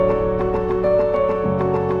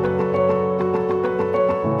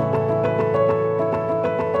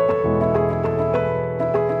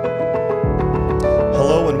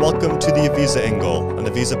the Avisa Angle, an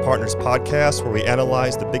Avisa Partners podcast where we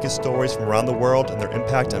analyze the biggest stories from around the world and their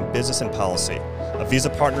impact on business and policy.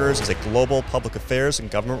 Avisa Partners is a global public affairs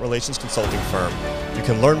and government relations consulting firm. You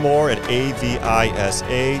can learn more at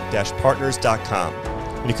avisa-partners.com.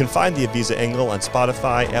 And you can find the Avisa Angle on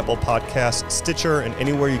Spotify, Apple Podcasts, Stitcher, and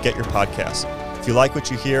anywhere you get your podcasts. If you like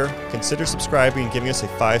what you hear, consider subscribing and giving us a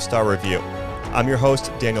 5-star review. I'm your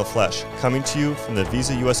host, Daniel Flesch, coming to you from the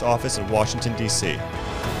Avisa US office in Washington, D.C.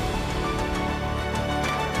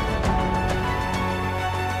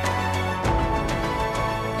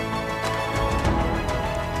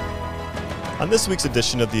 On this week's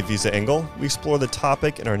edition of the Avisa Angle, we explore the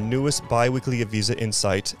topic in our newest bi-weekly Avisa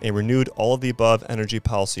Insight, a renewed all-of-the-above energy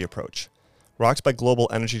policy approach. Rocked by global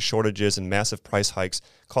energy shortages and massive price hikes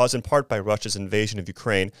caused in part by Russia's invasion of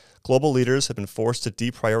Ukraine, global leaders have been forced to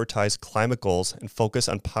deprioritize climate goals and focus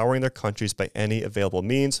on powering their countries by any available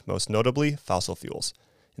means, most notably fossil fuels.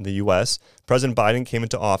 In the U.S., President Biden came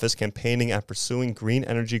into office campaigning on pursuing green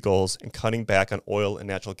energy goals and cutting back on oil and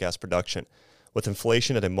natural gas production. With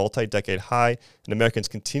inflation at a multi-decade high and Americans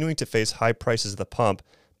continuing to face high prices at the pump,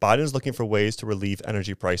 Biden is looking for ways to relieve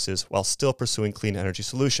energy prices while still pursuing clean energy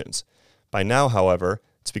solutions. By now, however,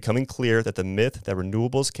 it's becoming clear that the myth that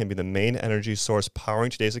renewables can be the main energy source powering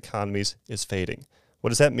today's economies is fading.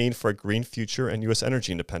 What does that mean for a green future and U.S.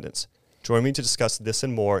 energy independence? Joining me to discuss this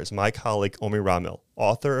and more is my colleague, Omri Rahmil,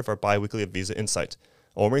 author of our bi-weekly Avisa Insight.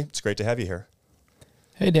 Omri, it's great to have you here.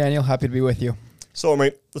 Hey, Daniel. Happy to be with you. So,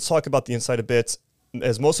 Omri, let's talk about the Insight a bit.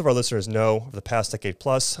 As most of our listeners know, over the past decade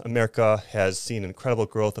plus, America has seen incredible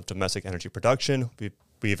growth of domestic energy production.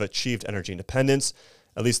 We've achieved energy independence.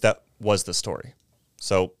 At least that was the story.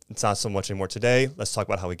 So it's not so much anymore today. Let's talk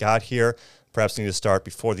about how we got here. Perhaps we need to start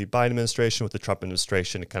before the Biden administration with the Trump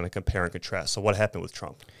administration and kind of compare and contrast. So what happened with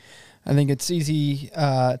Trump? I think it's easy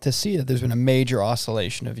to see that there's been a major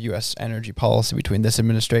oscillation of U.S. energy policy between this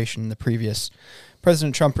administration and the previous.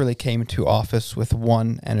 President Trump really came to office with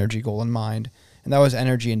one energy goal in mind, and that was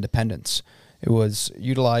energy independence. It was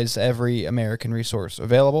utilize every American resource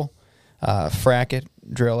available, frack it,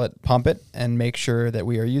 drill it, pump it, and make sure that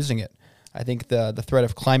we are using it. I think the threat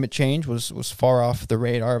of climate change was far off the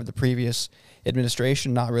radar of the previous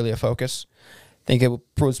administration, not really a focus. I think it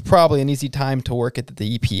was probably an easy time to work at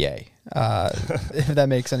the EPA, if that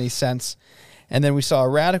makes any sense. And then we saw a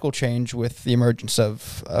radical change with the emergence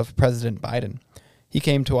of President Biden. He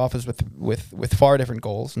came to office with far different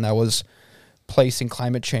goals, and that was placing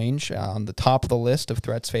climate change on the top of the list of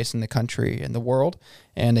threats facing the country and the world,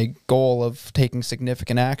 and a goal of taking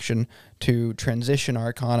significant action to transition our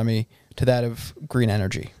economy to that of green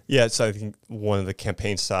energy. Yeah, so I think one of the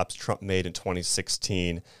campaign stops Trump made in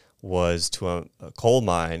 2016 was to a coal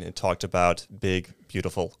mine and talked about big,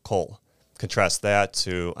 beautiful coal. Contrast that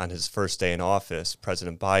to, on his first day in office,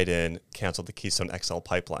 President Biden canceled the Keystone XL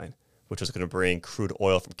pipeline, which was going to bring crude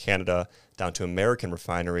oil from Canada down to American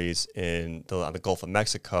refineries on the Gulf of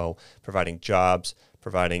Mexico, providing jobs,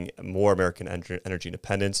 providing more American energy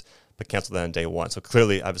independence, but canceled that on day one. So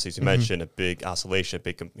clearly, obviously, as you mentioned, a big oscillation, a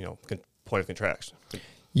big point of contrast.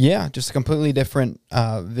 Yeah, just a completely different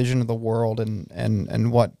vision of the world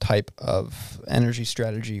and what type of energy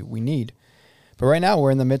strategy we need. But right now,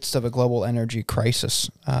 we're in the midst of a global energy crisis.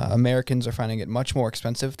 Americans are finding it much more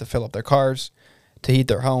expensive to fill up their cars, to heat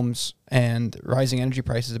their homes, and rising energy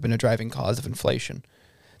prices have been a driving cause of inflation.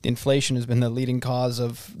 The inflation has been the leading cause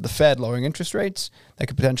of the Fed lowering interest rates that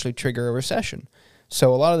could potentially trigger a recession.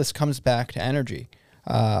 So a lot of this comes back to energy.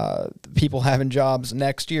 People having jobs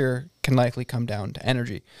next year can likely come down to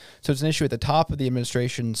energy. So it's an issue at the top of the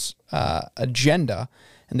administration's agenda,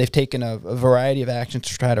 and they've taken a variety of actions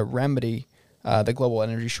to try to remedy the global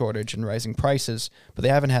energy shortage and rising prices, but they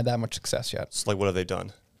haven't had that much success yet. So what have they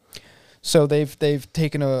done? So they've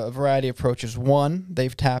taken a variety of approaches. One,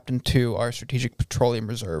 they've tapped into our strategic petroleum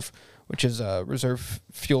reserve, which is a reserve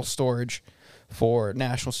fuel storage for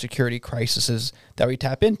national security crises that we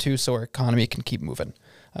tap into so our economy can keep moving.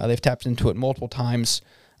 They've tapped into it multiple times,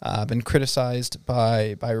 been criticized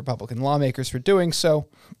by Republican lawmakers for doing so,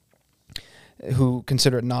 who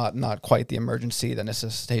consider it not quite the emergency that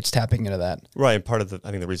necessitates tapping into that. Right, and part of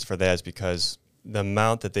I think the reason for that is because the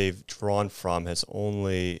amount that they've drawn from has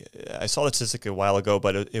only, I saw the statistic a while ago,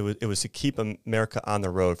 but it was to keep America on the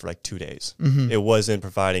road for like 2 days. Mm-hmm. It wasn't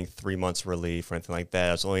providing 3 months relief or anything like that.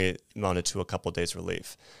 It was only amounted to a couple of days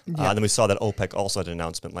relief. Yeah. And then we saw that OPEC also had an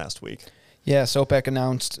announcement last week. Yes, OPEC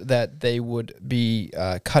announced that they would be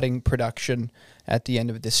cutting production at the end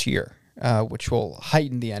of this year, which will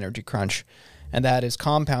heighten the energy crunch. And that is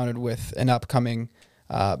compounded with an upcoming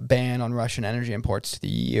ban on Russian energy imports to the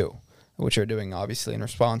EU, which are doing obviously in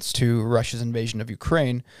response to Russia's invasion of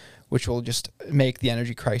Ukraine, which will just make the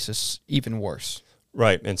energy crisis even worse.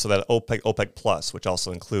 Right, and so that OPEC Plus, which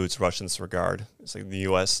also includes Russia in this regard, it's like the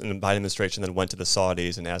U.S. and the Biden administration then went to the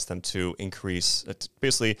Saudis and asked them to increase,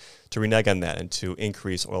 basically to renege on that and to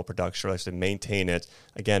increase oil production, or actually maintain it,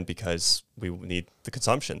 again, because we need the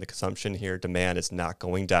consumption. The consumption here, demand is not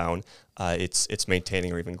going down. It's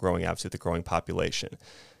maintaining or even growing, obviously, with the growing population.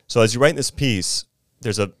 So as you write in this piece,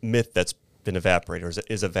 there's a myth that's been evaporated, or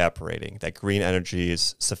is evaporating, that green energy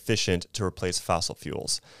is sufficient to replace fossil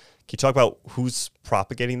fuels. Can you talk about who's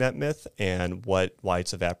propagating that myth and why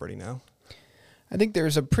it's evaporating now? I think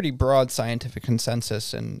there's a pretty broad scientific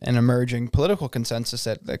consensus and an emerging political consensus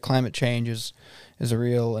that climate change is a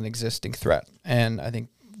real and existing threat. And I think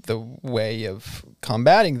the way of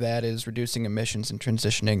combating that is reducing emissions and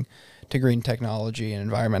transitioning to green technology and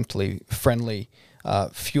environmentally friendly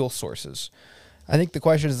fuel sources. I think the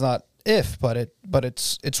question is not if, but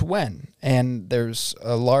it's when. And there's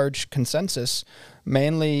a large consensus,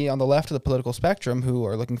 mainly on the left of the political spectrum, who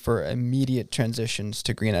are looking for immediate transitions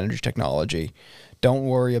to green energy technology. Don't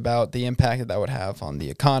worry about the impact that would have on the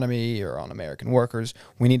economy or on American workers.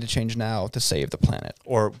 We need to change now to save the planet.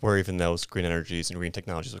 Or where even those green energies and green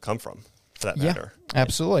technologies would come from, for that matter.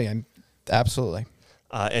 Absolutely. Absolutely.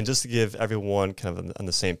 And just to give everyone kind of on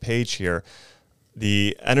the same page here,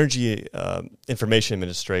 the Energy Information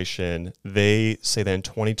Administration, they say that in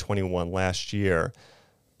 2021, last year,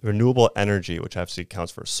 renewable energy, which obviously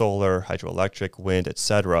accounts for solar, hydroelectric, wind,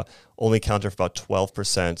 etc., only accounted for about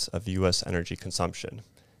 12% of U.S. energy consumption.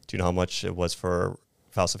 Do you know how much it was for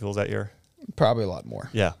fossil fuels that year? Probably a lot more.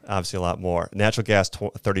 Yeah, obviously a lot more. Natural gas,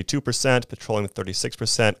 32%, petroleum,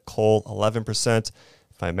 36%, coal, 11%.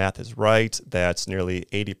 If my math is right, that's nearly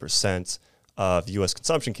 80% of U.S.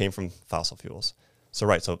 consumption came from fossil fuels. So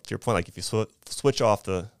to your point, like if you switch off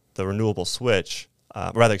the renewable switch,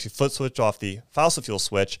 if you switch off the fossil fuel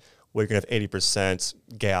switch, we're going to have 80%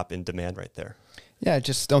 gap in demand right there. Yeah, I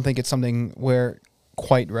just don't think it's something we're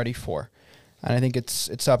quite ready for. And I think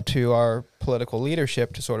it's up to our political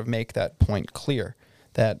leadership to sort of make that point clear,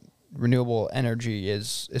 that renewable energy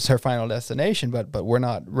is our final destination, but we're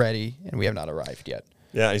not ready and we have not arrived yet.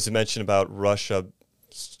 Yeah, as you mentioned about Russia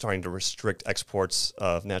starting to restrict exports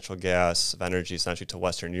of natural gas, of energy, essentially to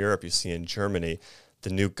Western Europe, you see in Germany, the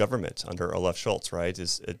new government under Olaf Scholz, right,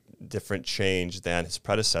 is a different change than his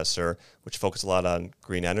predecessor, which focused a lot on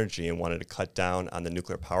green energy and wanted to cut down on the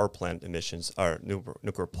nuclear power plant emissions, or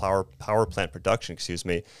nuclear power plant production,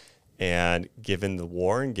 And given the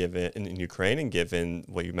war and given in Ukraine and given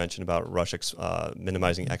what you mentioned about Russia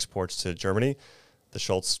minimizing exports to Germany, the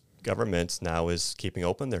Scholz government now is keeping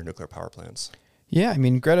open their nuclear power plants. Yeah, I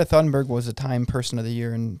mean, Greta Thunberg was a Time Person of the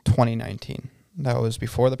Year in 2019. That was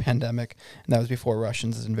before the pandemic, and that was before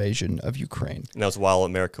Russia's invasion of Ukraine. And that was while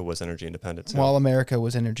America was energy independent, too. While America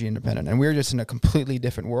was energy independent. And we're just in a completely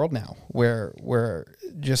different world now, where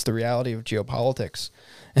just the reality of geopolitics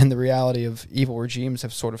and the reality of evil regimes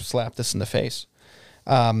have sort of slapped us in the face.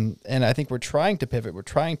 And I think we're trying to pivot. We're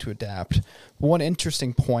trying to adapt. One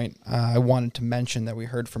interesting point I wanted to mention that we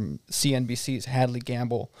heard from CNBC's Hadley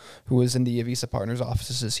Gamble, who was in the Avisa Partners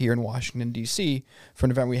offices here in Washington, D.C., for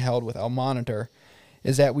an event we held with Al Monitor,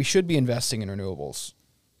 is that we should be investing in renewables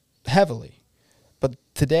heavily. But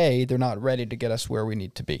today, they're not ready to get us where we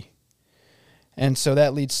need to be. And so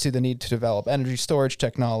that leads to the need to develop energy storage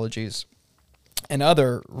technologies and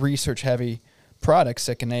other research-heavy products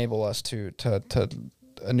that can enable us to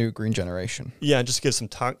a new green generation. Yeah, and just to give some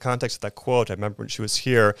context to that quote, I remember when she was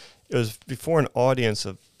here, it was before an audience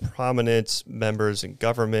of prominent members in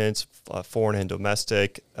government, foreign and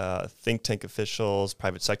domestic, think tank officials,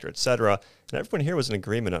 private sector, et cetera. And everyone here was in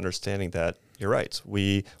agreement, understanding that you're right.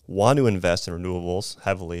 We want to invest in renewables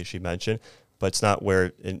heavily, as she mentioned, but it's not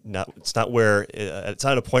at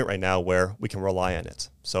a point right now where we can rely on it.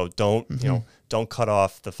 So don't cut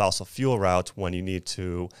off the fossil fuel route when you need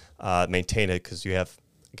to maintain it, because you have,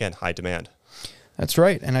 again, high demand. That's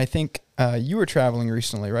right. And I think you were traveling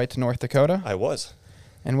recently, right, to North Dakota? I was.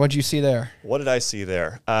 And what did you see there? What did I see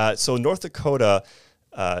there? So North Dakota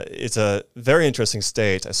is a very interesting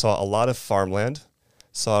state. I saw a lot of farmland.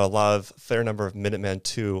 Saw a fair number of Minuteman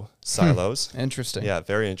II silos. Interesting. Yeah,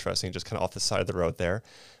 very interesting, just kind of off the side of the road there.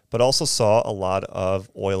 But also saw a lot of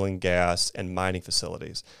oil and gas and mining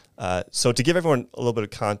facilities. So to give everyone a little bit of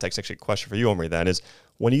context, actually a question for you, Omri, then, is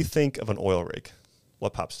when you think of an oil rig,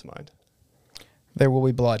 what pops to mind? There Will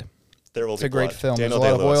Be Blood. There Will Be Blood. It's a great film. Daniel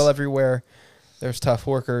There's a lot Day-Lewis. of oil everywhere. There's tough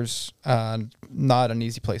workers. Not an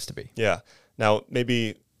easy place to be. Yeah. Now,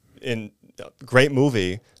 maybe in great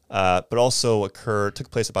movie, but also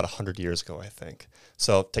took place about 100 years ago, I think.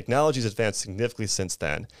 So technology's advanced significantly since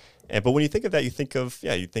then. But when you think of that, you think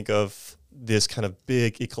of this kind of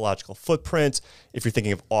big ecological footprint. If you're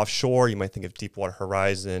thinking of offshore, you might think of Deepwater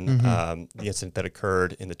Horizon, the incident that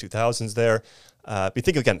occurred in the 2000s there. But you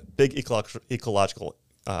think, again, big ecological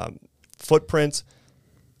footprint.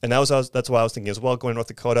 And that's why I was thinking as well, going to North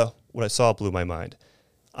Dakota, what I saw blew my mind.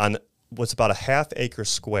 On what's about a half-acre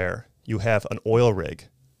square, you have an oil rig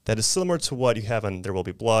that is similar to what you have on There Will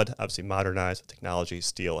Be Blood, obviously modernized technology,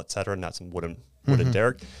 steel, et cetera, not some wooden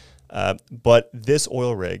derrick. But this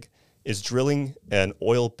oil rig is drilling an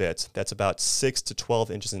oil bit that's about 6 to 12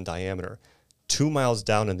 inches in diameter, 2 miles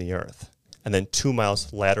down in the earth, and then 2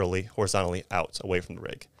 miles laterally, horizontally out away from the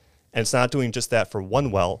rig. And it's not doing just that for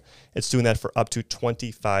one well. It's doing that for up to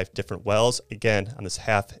 25 different wells, again, on this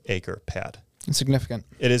half-acre pad. It's significant.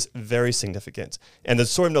 It is very significant. And the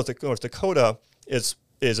story of North Dakota is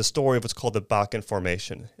a story of what's called the Bakken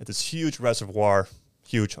Formation. It's this huge reservoir,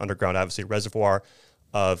 huge underground, obviously, reservoir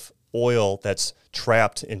of oil that's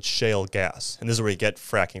trapped in shale gas. And this is where you get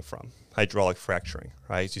fracking from, hydraulic fracturing,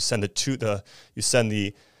 right? You send the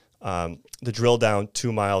drill down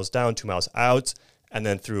 2 miles down, 2 miles out, and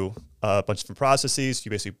then through a bunch of different processes,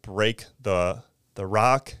 you basically break the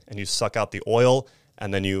rock and you suck out the oil,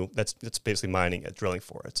 and then that's basically mining it, drilling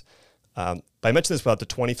for it. But I mentioned this about the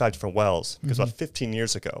 25 different wells, because about 15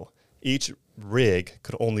 years ago, each rig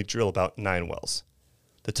could only drill about 9 wells.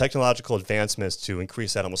 The technological advancements to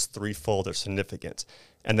increase that almost threefold are significant.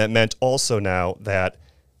 And that meant also now that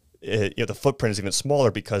the footprint is even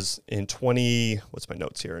smaller, because in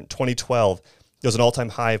 2012, there was an all-time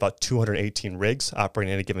high of about 218 rigs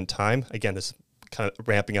operating at a given time. Again, this is kind of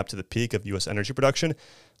ramping up to the peak of U.S. energy production.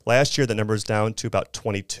 Last year, the number is down to about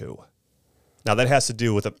 22. Now, that has to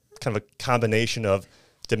do with a kind of a combination of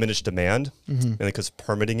diminished demand, mainly because of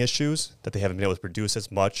permitting issues, that they haven't been able to produce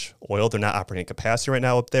as much oil. They're not operating at capacity right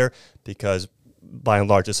now up there because, by and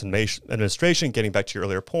large, this administration, getting back to your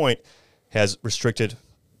earlier point, has restricted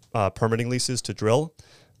permitting leases to drill.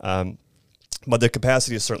 But the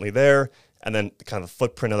capacity is certainly there. And then kind of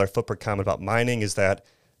another footprint comment about mining is that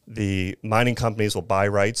the mining companies will buy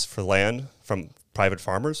rights for land from private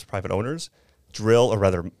farmers, private owners, drill, or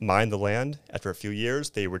rather mine the land. After a few years,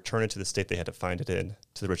 they return it to the state they had to find it in,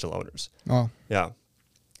 to the original owners. Oh. Yeah.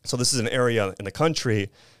 So this is an area in the country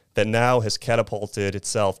that now has catapulted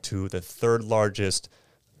itself to the third largest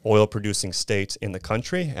oil-producing state in the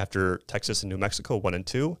country, after Texas and New Mexico, 1 and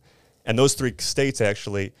 2. And those 3 states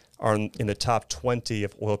actually are in the top 20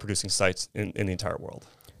 of oil-producing sites in the entire world.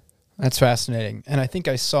 That's fascinating. And I think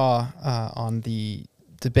I saw on the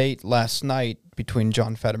debate last night between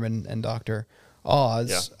John Fetterman and Dr.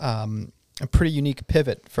 Oz, a pretty unique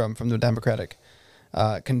pivot from the Democratic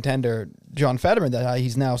contender, John Fetterman, that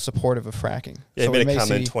he's now supportive of fracking. Yeah, so he made a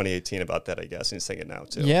comment in 2018 about that, I guess, and he's saying it now,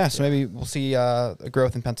 too. Yeah, so maybe we'll see a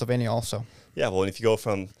growth in Pennsylvania also. Yeah, well, if you go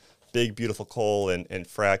from big, beautiful coal and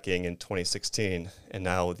fracking in 2016, and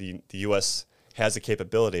now the U.S. has the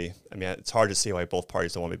capability, I mean, it's hard to see why both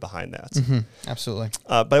parties don't want to be behind that. Absolutely.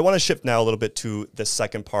 But I want to shift now a little bit to the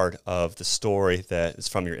second part of the story that is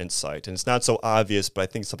from your insight. And it's not so obvious, but I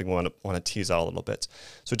think it's something we want to tease out a little bit.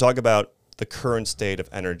 So we talk about the current state of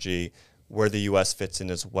energy, where the U.S. fits in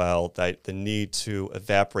as well, that the need to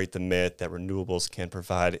evaporate the myth that renewables can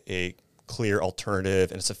provide a clear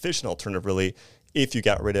alternative and a sufficient alternative, really, if you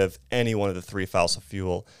got rid of any one of the 3 fossil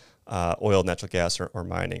fuel, oil, natural gas, or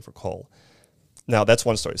mining for coal. Now, that's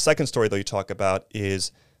one story. The second story, though, you talk about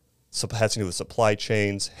has to do with supply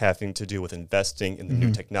chains, having to do with investing in the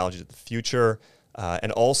new technologies of the future,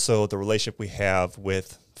 and also the relationship we have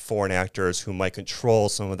with foreign actors who might control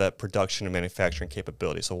some of that production and manufacturing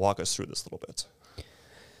capability. So walk us through this a little bit.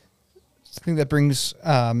 I think that brings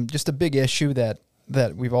just a big issue that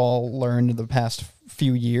we've all learned in the past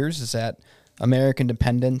few years, is that American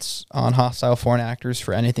dependence on hostile foreign actors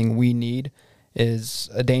for anything we need is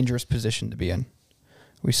a dangerous position to be in.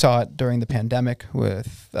 We saw it during the pandemic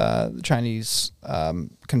with the Chinese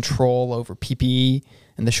control over PPE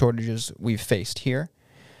and the shortages we've faced here.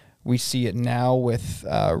 We see it now with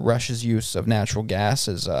Russia's use of natural gas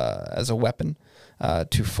as a weapon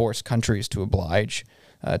to force countries to oblige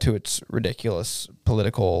to its ridiculous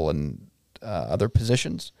political and other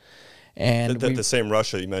positions. And the same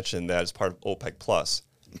Russia you mentioned that is part of OPEC Plus.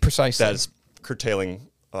 Precisely. That is curtailing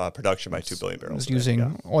production by 2 billion barrels.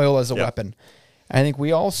 Using oil as a weapon. I think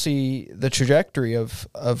we all see the trajectory of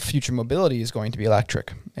future mobility is going to be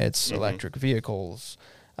electric. It's electric vehicles,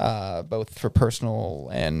 both for personal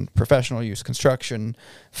and professional use, construction,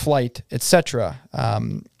 flight, etc.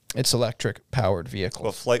 its electric-powered vehicles.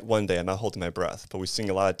 Well, flight one day, I'm not holding my breath, but we're seeing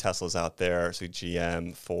a lot of Teslas out there, so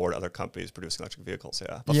GM, Ford, other companies producing electric vehicles,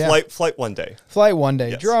 yeah. But flight one day. Flight one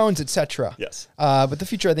day, yes. Drones, etc. Yes. But the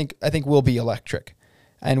future, I think will be electric.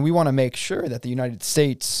 And we want to make sure that the United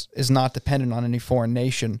States is not dependent on any foreign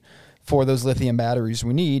nation for those lithium batteries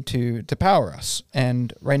we need to power us.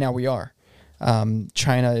 And right now we are.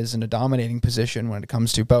 China is in a dominating position when it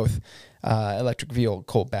comes to both electric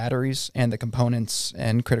vehicle batteries and the components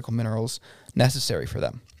and critical minerals necessary for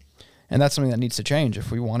them. And that's something that needs to change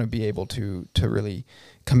if we want to be able to really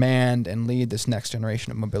command and lead this next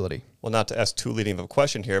generation of mobility. Well, not to ask too leading of a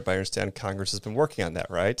question here, but I understand Congress has been working on that,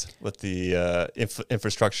 right? With the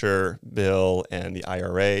infrastructure bill and the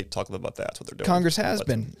IRA. Talk a little about that. That's what they're doing. Congress has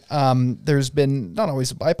been. There's been not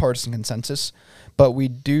always a bipartisan consensus, but we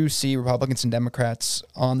do see Republicans and Democrats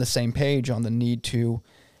on the same page on the need to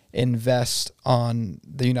invest on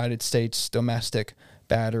the United States domestic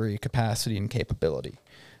battery capacity and capability.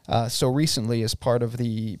 So recently, as part of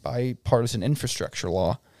the bipartisan infrastructure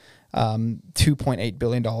law, $2.8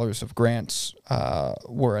 billion of grants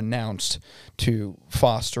were announced to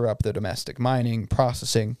foster up the domestic mining,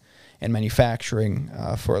 processing, and manufacturing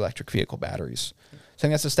for electric vehicle batteries. So I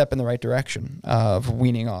think that's a step in the right direction of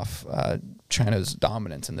weaning off China's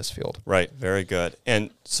dominance in this field. Right, very good.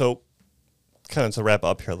 And so kind of to wrap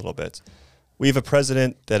up here a little bit, we have a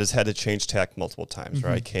president that has had to change tack multiple times,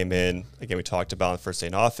 right? Came in, again, we talked about on the first day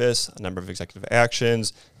in office, a number of executive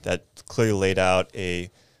actions that clearly laid out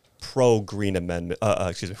a pro-green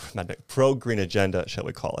pro-green agenda, shall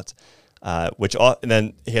we call it, and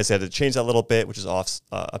then he has had to change that a little bit, which has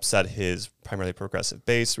upset his primarily progressive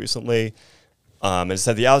base recently. And as I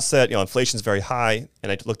said at the outset, inflation is very high,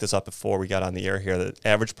 and I looked this up before we got on the air here. The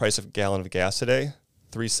average price of a gallon of gas today,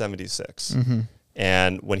 $3.76.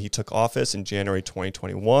 And when he took office in January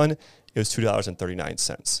 2021, it was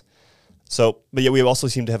 $2.39. So, but yet we also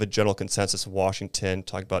seem to have a general consensus in Washington,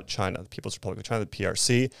 talking about China, the People's Republic of China, the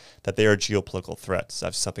PRC, that they are geopolitical threats.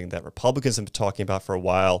 That's something that Republicans have been talking about for a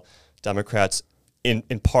while, Democrats in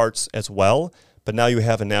parts as well. But now you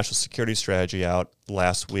have a national security strategy out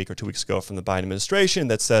last week or 2 weeks ago from the Biden administration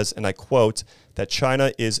that says, and I quote, that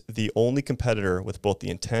China is the only competitor with both the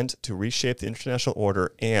intent to reshape the international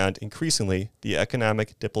order and, increasingly, the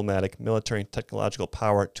economic, diplomatic, military, and technological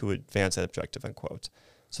power to advance that objective, end quote.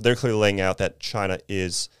 So they're clearly laying out that China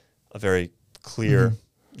is a very clear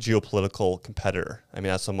geopolitical competitor. I mean,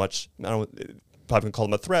 not so much, I don't probably call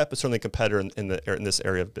them a threat, but certainly a competitor in this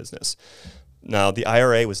area of business. Now, the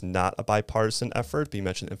IRA was not a bipartisan effort, but you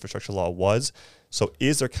mentioned infrastructure law was. So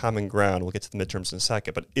is there common ground? We'll get to the midterms in a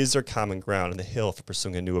second, but is there common ground on the Hill for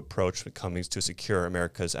pursuing a new approach when it comes to secure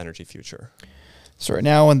America's energy future? So right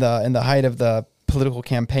now, in the height of the political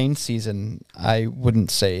campaign season, I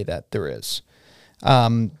wouldn't say that there is.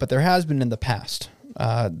 But there has been in the past.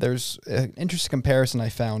 There's an interesting comparison I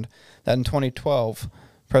found that in 2012,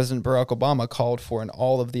 President Barack Obama called for an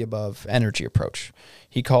all-of-the-above energy approach.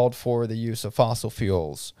 He called for the use of fossil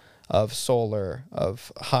fuels, of solar,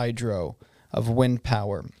 of hydro, of wind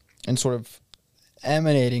power, and sort of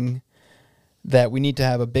emanating that we need to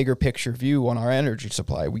have a bigger picture view on our energy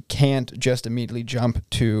supply. We can't just immediately jump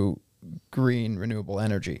to green renewable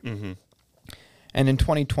energy. And in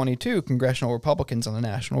 2022, congressional Republicans on the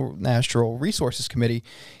National Natural Resources Committee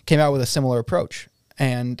came out with a similar approach.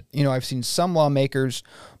 And, I've seen some lawmakers,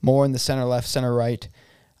 more in the center-left, center-right,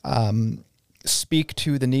 speak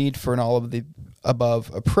to the need for an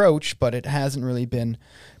all-of-the-above approach, but it hasn't really been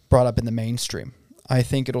brought up in the mainstream. I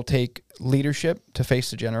think it'll take leadership to face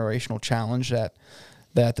the generational challenge that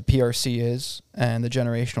the PRC is and the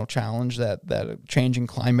generational challenge that a changing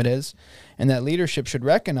climate is. And that leadership should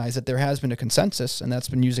recognize that there has been a consensus, and that's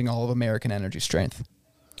been using all of American energy strength.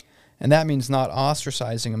 And that means not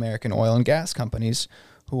ostracizing American oil and gas companies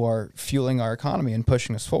who are fueling our economy and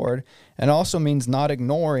pushing us forward. And also means not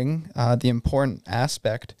ignoring the important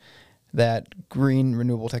aspect that green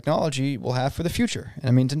renewable technology will have for the future. And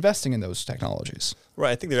it means investing in those technologies. Right.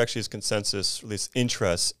 I think there actually is consensus, at least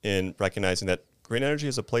interest, in recognizing that green energy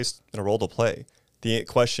has a place and a role to play. The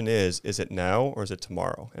question is it now or is it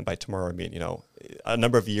tomorrow? And by tomorrow, I mean, a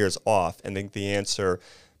number of years off. And I think the answer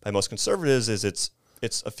by most conservatives is it's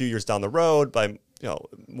a few years down the road. By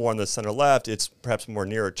more on the center left, it's perhaps more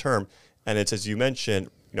nearer term, and it's, as you mentioned,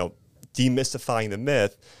 demystifying the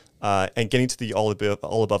myth and getting to the all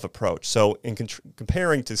above approach. So in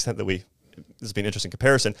comparing to the extent that this has been an interesting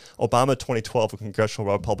comparison, Obama 2012 with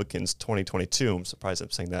congressional Republicans 2022. I'm surprised I'm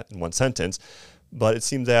saying that in one sentence, but it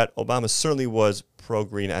seems that Obama certainly was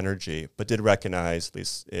pro-green energy, but did recognize, at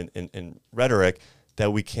least in rhetoric,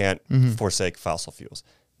 that we can't forsake fossil fuels.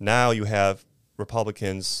 Now you have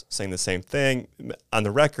Republicans saying the same thing. On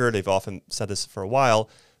the record, they've often said this for a while,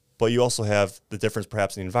 but you also have the difference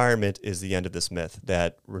perhaps in the environment is the end of this myth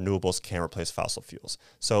that renewables can replace fossil fuels.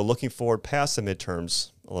 So looking forward past the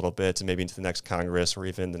midterms a little bit and maybe into the next Congress or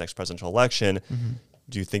even the next presidential election,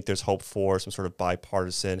 do you think there's hope for some sort of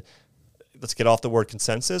bipartisan, let's get off the word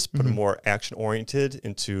consensus, but more action-oriented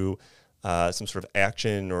into some sort of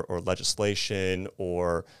action or legislation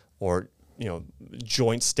or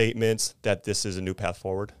joint statements that this is a new path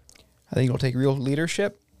forward? I think it'll take real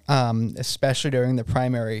leadership, especially during the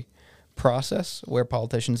primary process where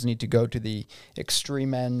politicians need to go to the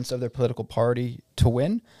extreme ends of their political party to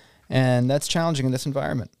win. And that's challenging in this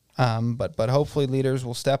environment. But hopefully leaders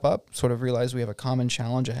will step up, sort of realize we have a common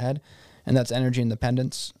challenge ahead, and that's energy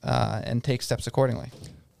independence, and take steps accordingly.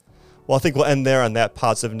 Well, I think we'll end there on that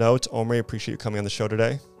positive note. Omri, appreciate you coming on the show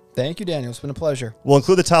today. Thank you, Daniel. It's been a pleasure. We'll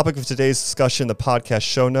include the topic of today's discussion in the podcast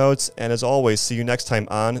show notes. And as always, see you next time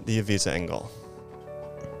on the Avisa Angle.